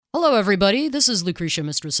Hello, everybody. This is Lucretia,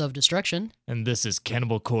 Mistress of Destruction. And this is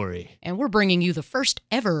Cannibal Corey. And we're bringing you the first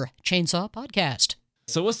ever Chainsaw podcast.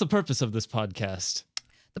 So what's the purpose of this podcast?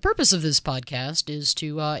 The purpose of this podcast is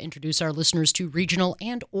to introduce our listeners to regional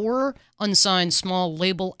and or unsigned small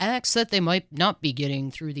label acts that they might not be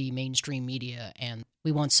getting through the mainstream media, and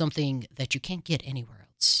we want something that you can't get anywhere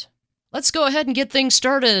else. Let's go ahead and get things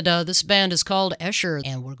started. This band is called Escher,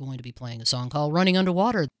 and we're going to be playing a song called Running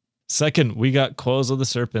Underwater. Second, we got Coils of the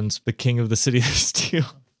Serpents, the King of the City of Steel.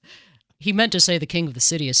 He meant to say the King of the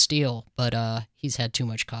City of Steel, but he's had too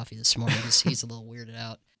much coffee this morning. He's a little weirded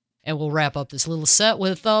out. And we'll wrap up this little set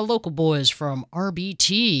with local boys from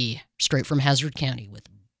RBT, straight from Hazard County with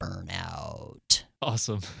Burnout.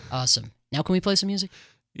 Awesome. Awesome. Now can we play some music?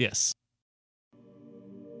 Yes.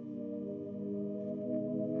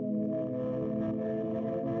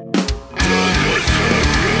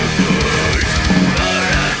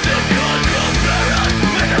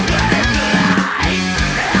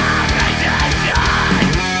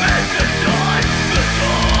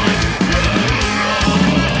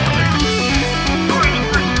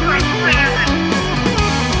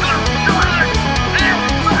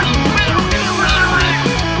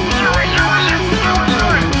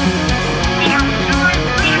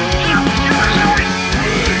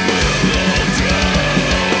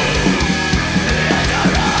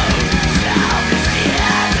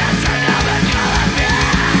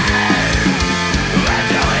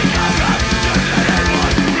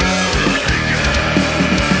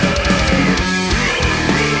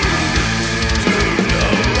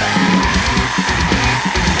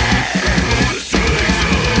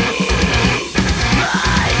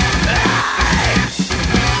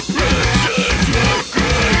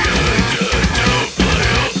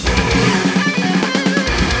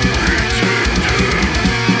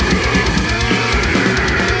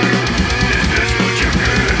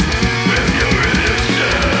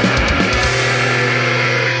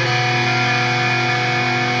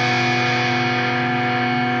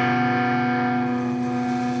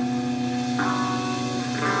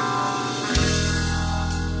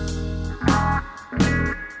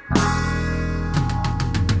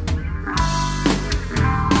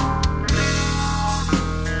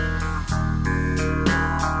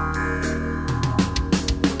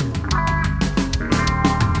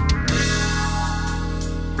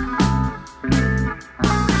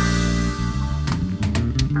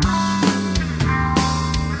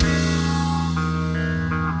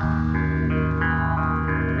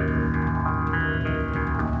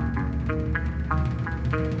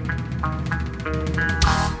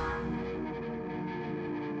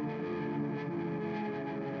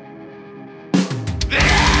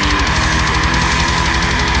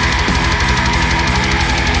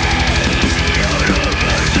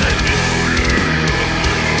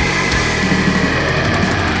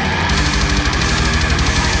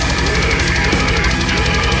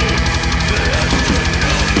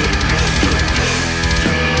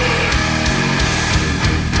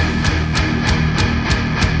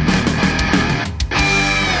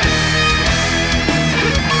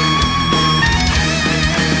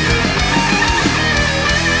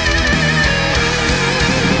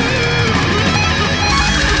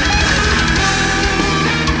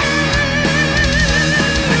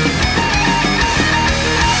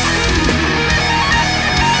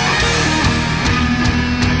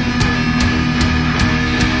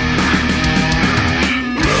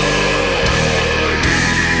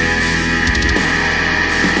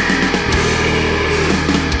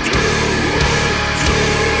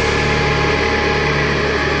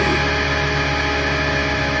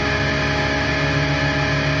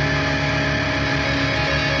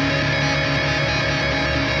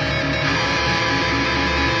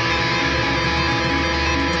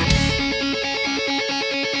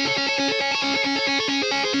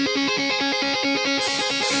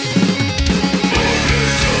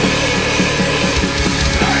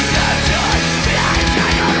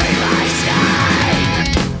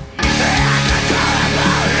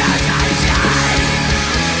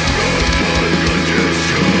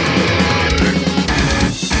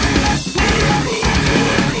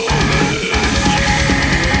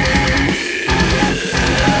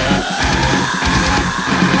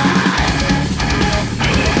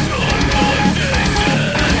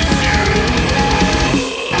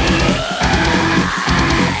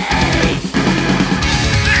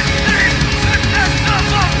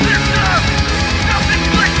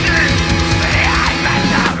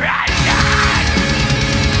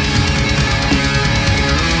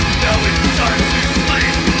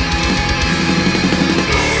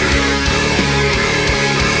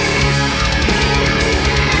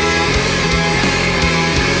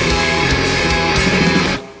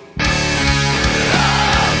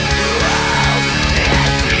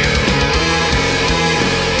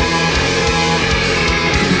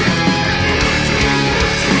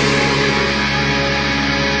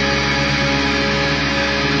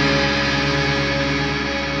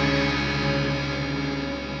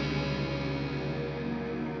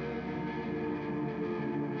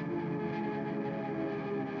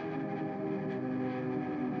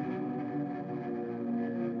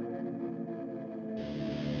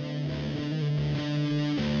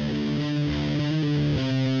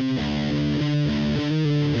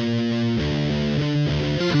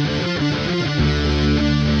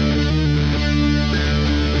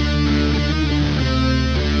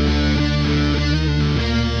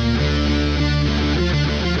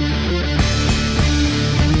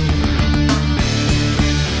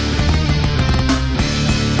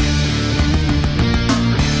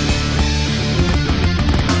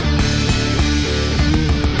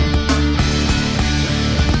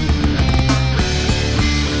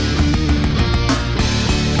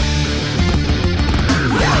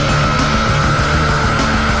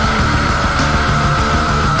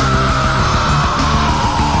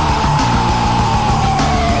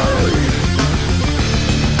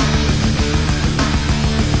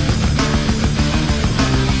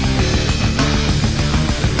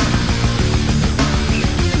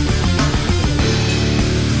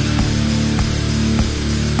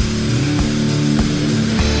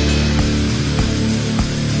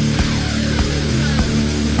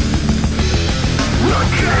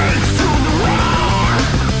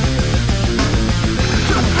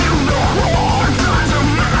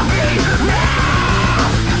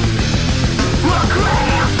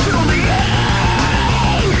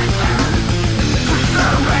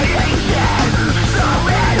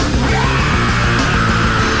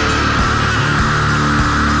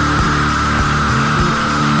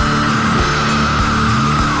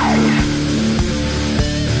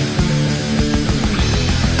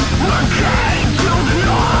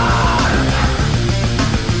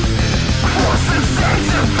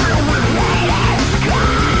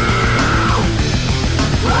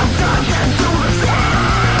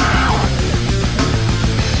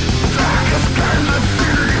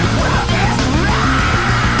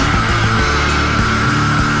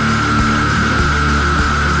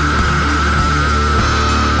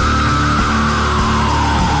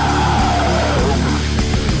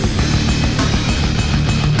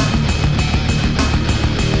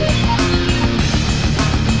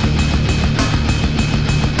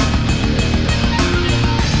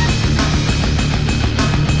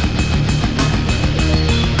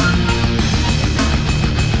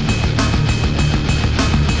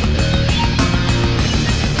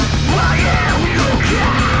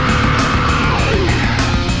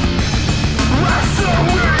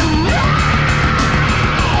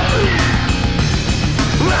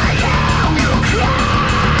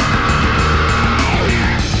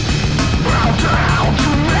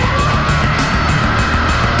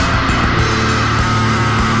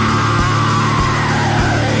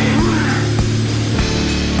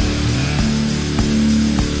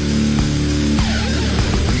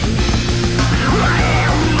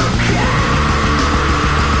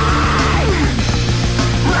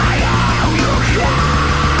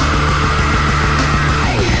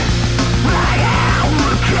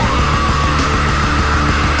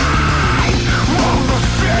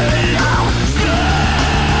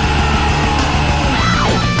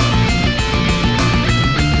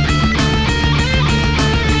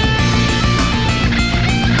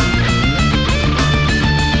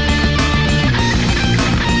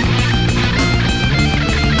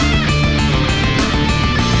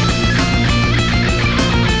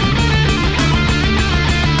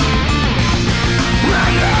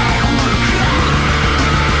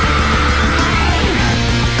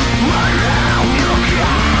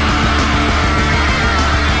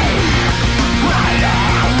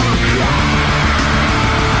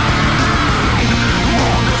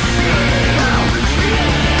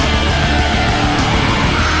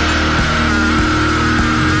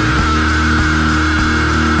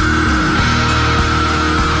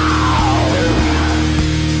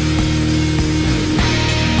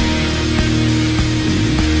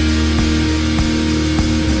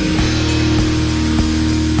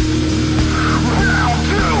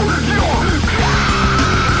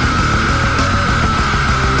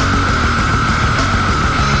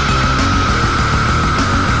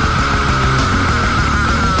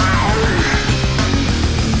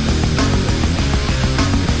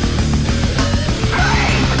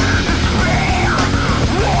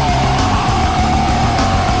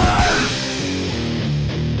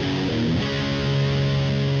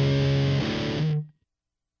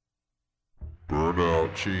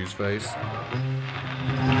 cheese face.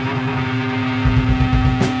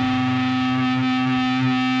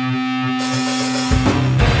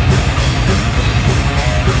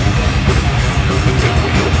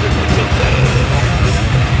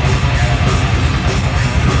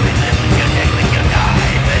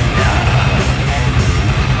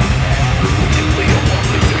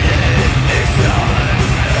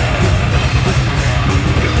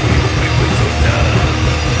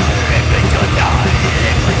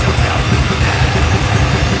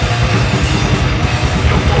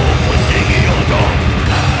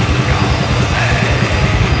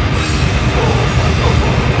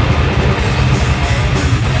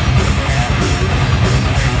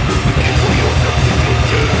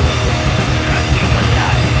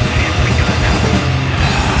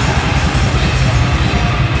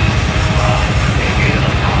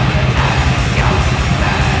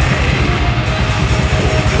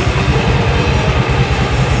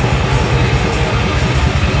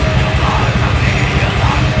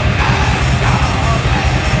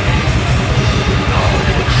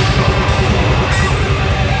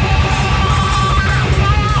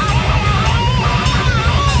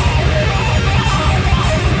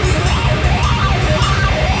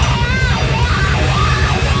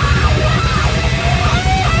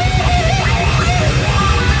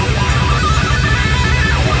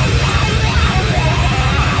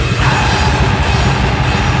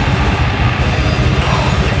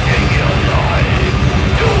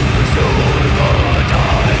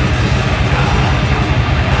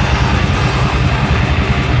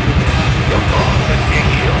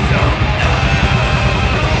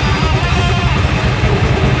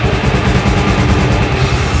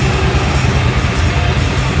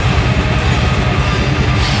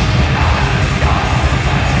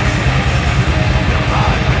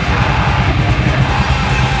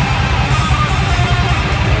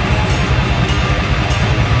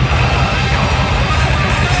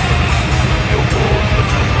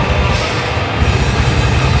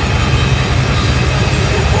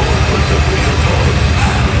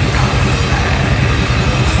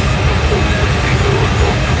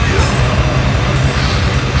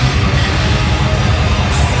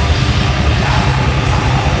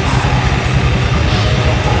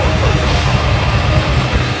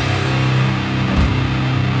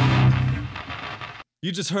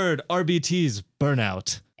 You just heard RBT's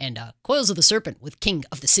Burnout, And Coils of the Serpent with King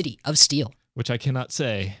of the City of Steel. which I cannot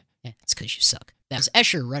say. Yeah, it's because you suck. That was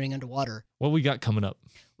Escher running underwater. What we got coming up?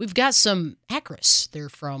 We've got some Acris. They're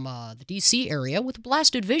from the D.C. area with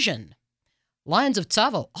Blasted Vision. Lions of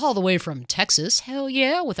Tsavo, all the way from Texas. Hell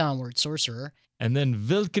yeah, with Onward Sorcerer. And then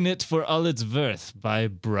Vilkenit for All Its Worth by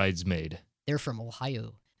Bridesmaid. They're from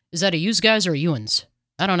Ohio. Is that a yous guys or a Ewans?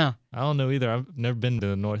 I don't know. I don't know either. I've never been to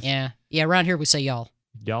the north. Yeah, around here we say y'all.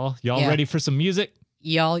 Y'all Yeah. ready for some music?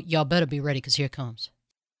 Y'all better be ready, because here it comes.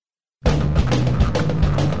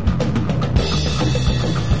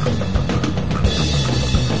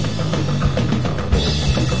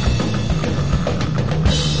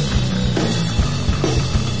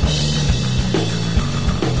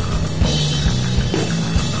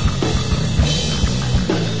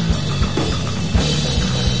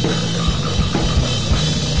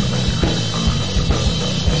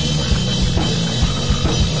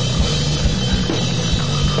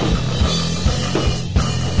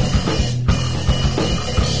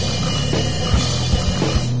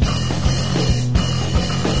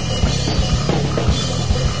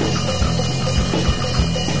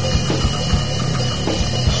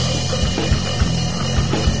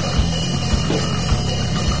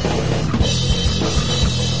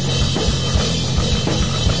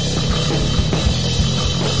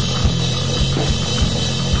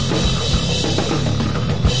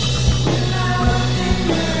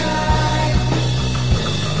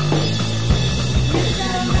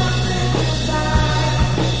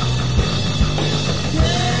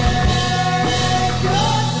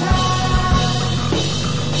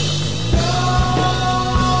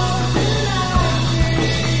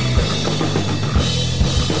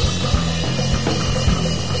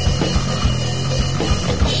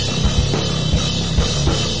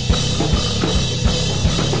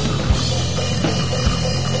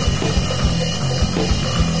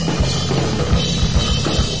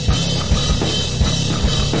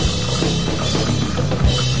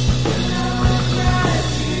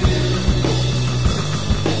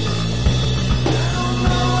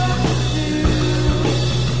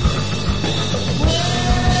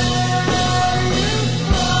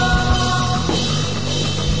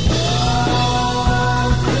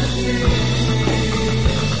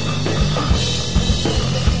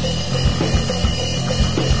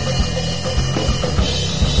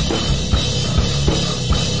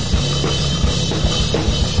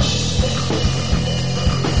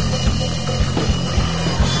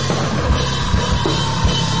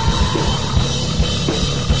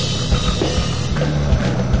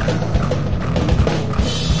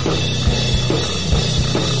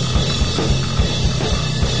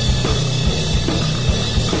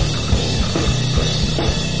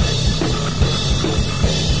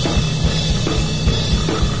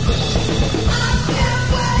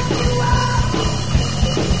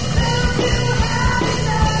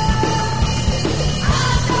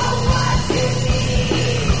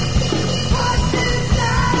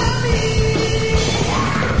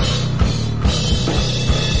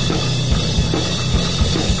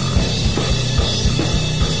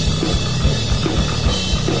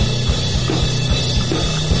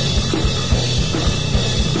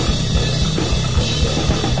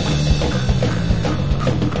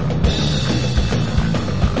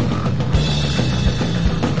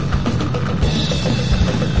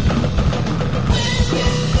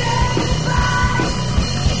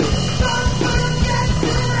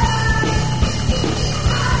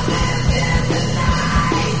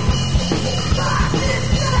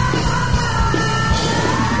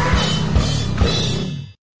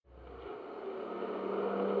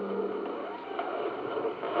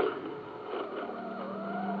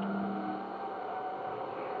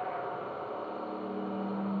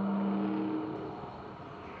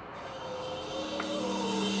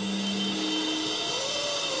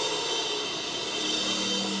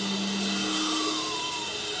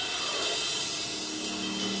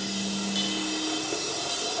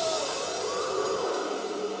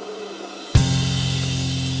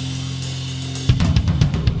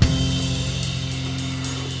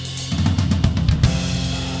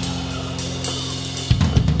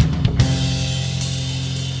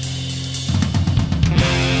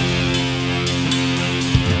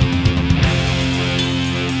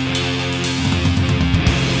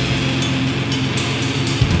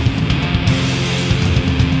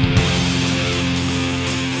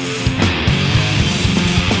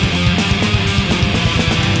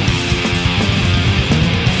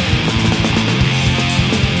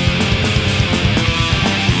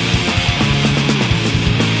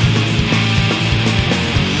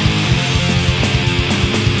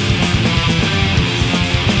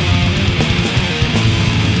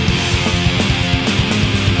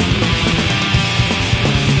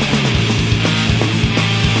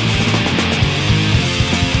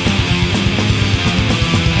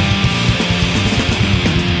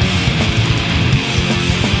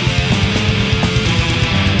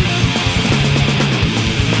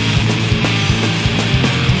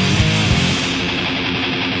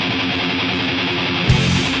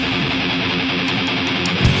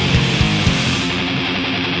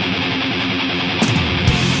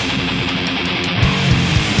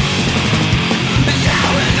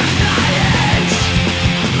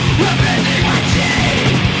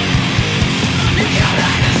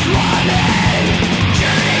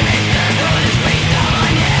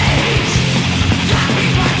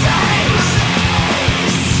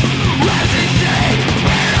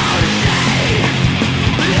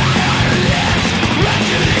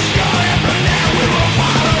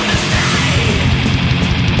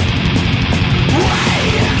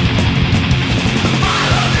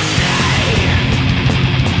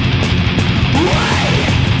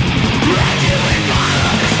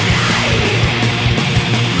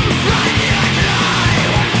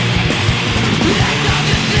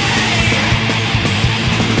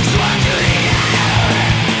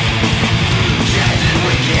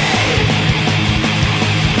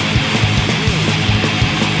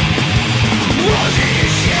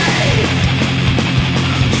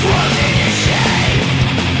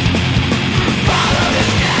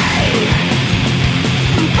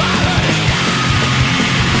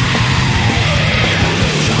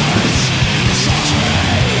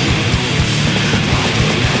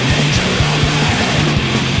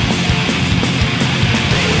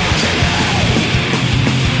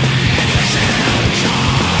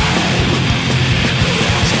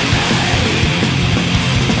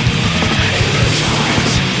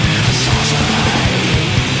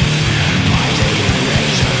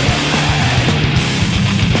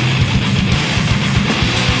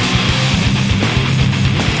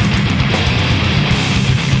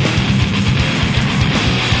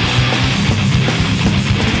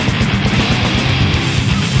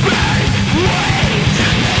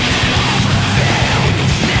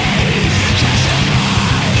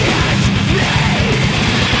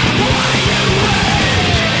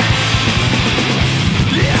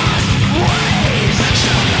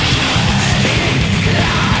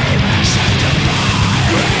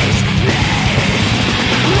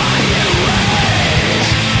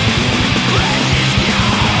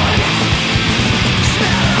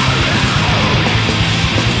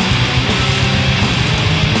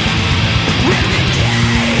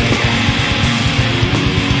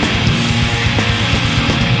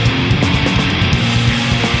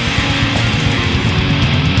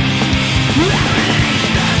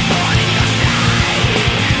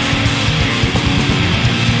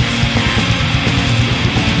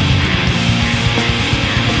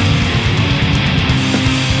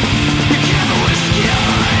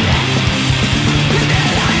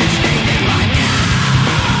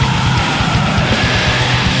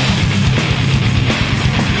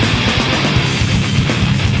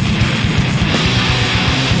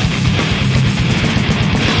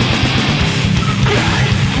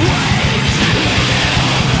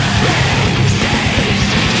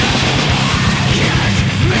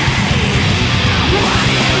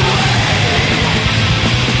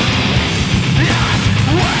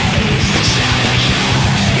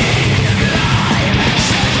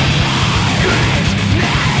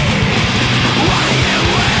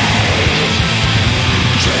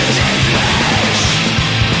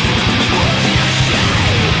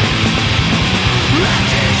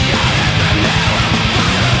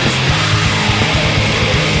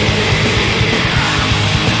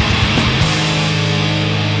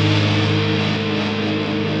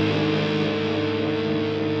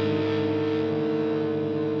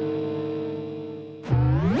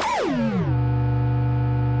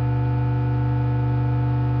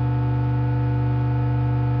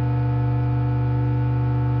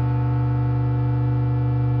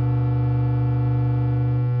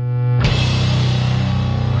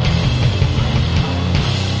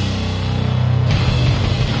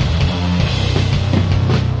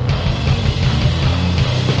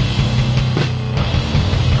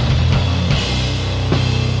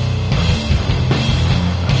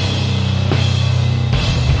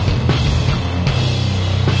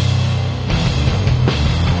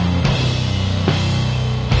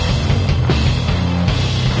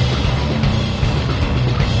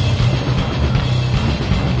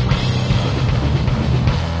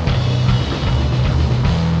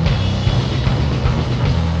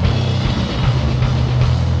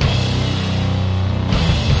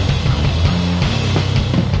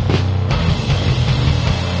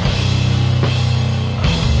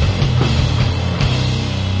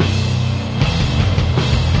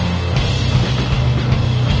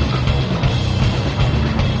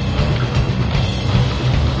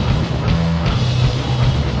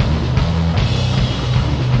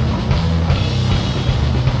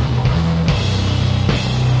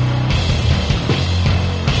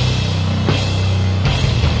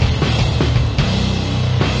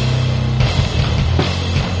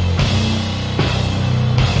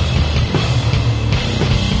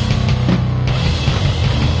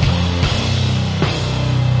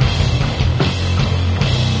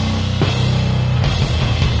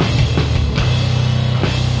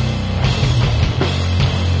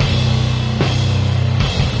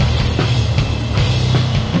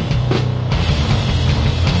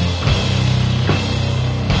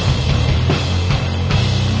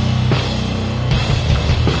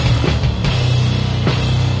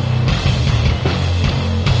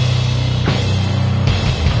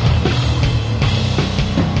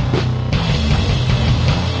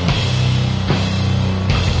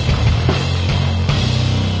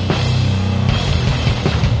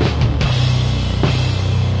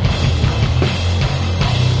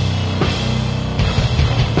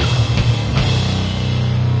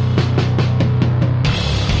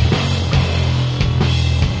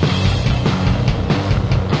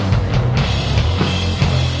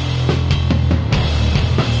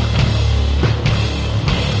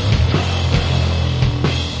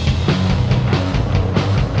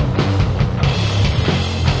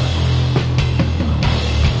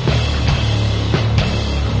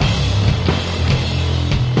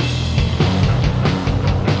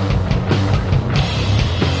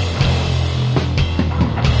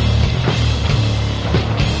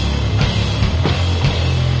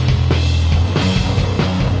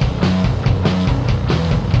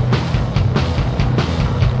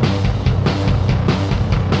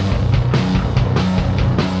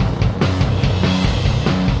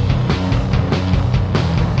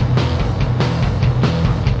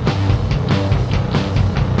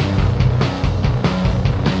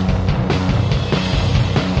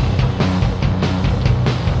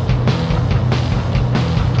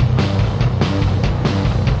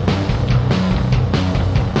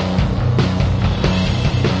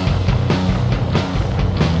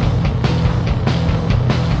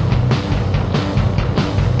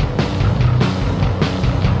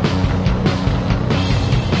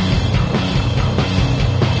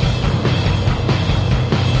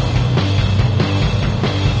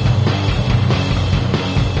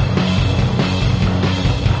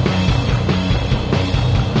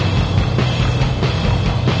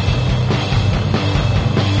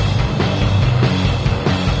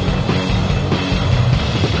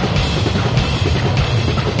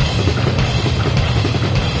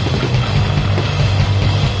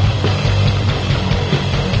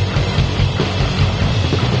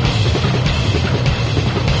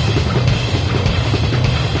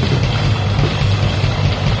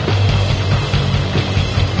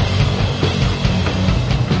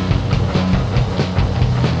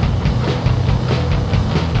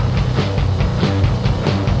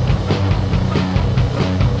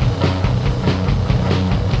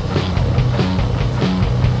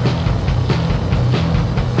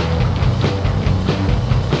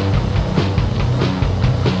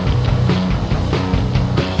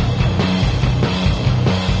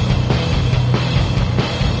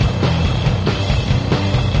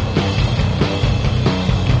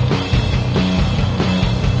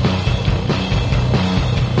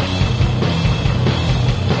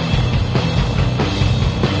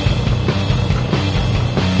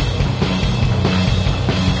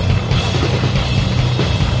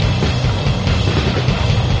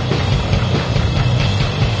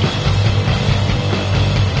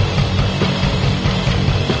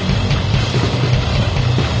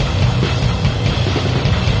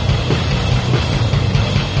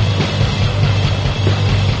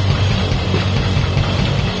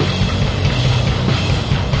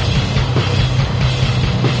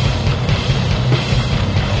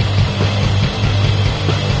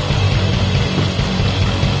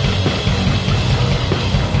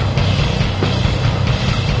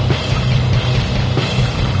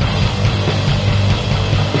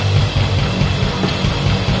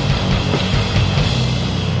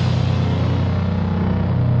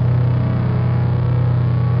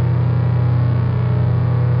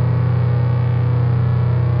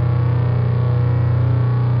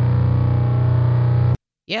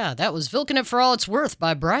 Yeah, that was Vilking It for All It's Worth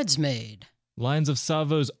by Bridesmaid. Lions of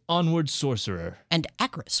Savo's Onward Sorcerer. And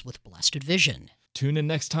Acris with Blasted Vision. Tune in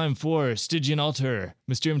next time for Stygian Altar,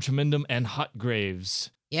 Mysterium Tremendum, and Hot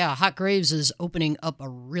Graves. Yeah, Hot Graves is opening up a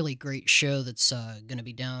really great show that's going to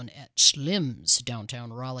be down at Slim's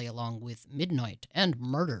downtown Raleigh, along with Midnight and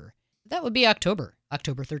Murder. That would be October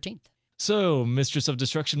 13th. So, Mistress of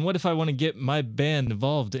Destruction, what if I want to get my band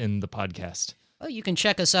involved in the podcast? Well, you can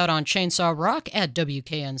check us out on Chainsaw Rock at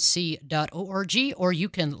wknc.org, or you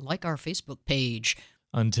can like our Facebook page.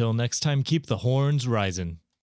 Until next time, keep the horns rising.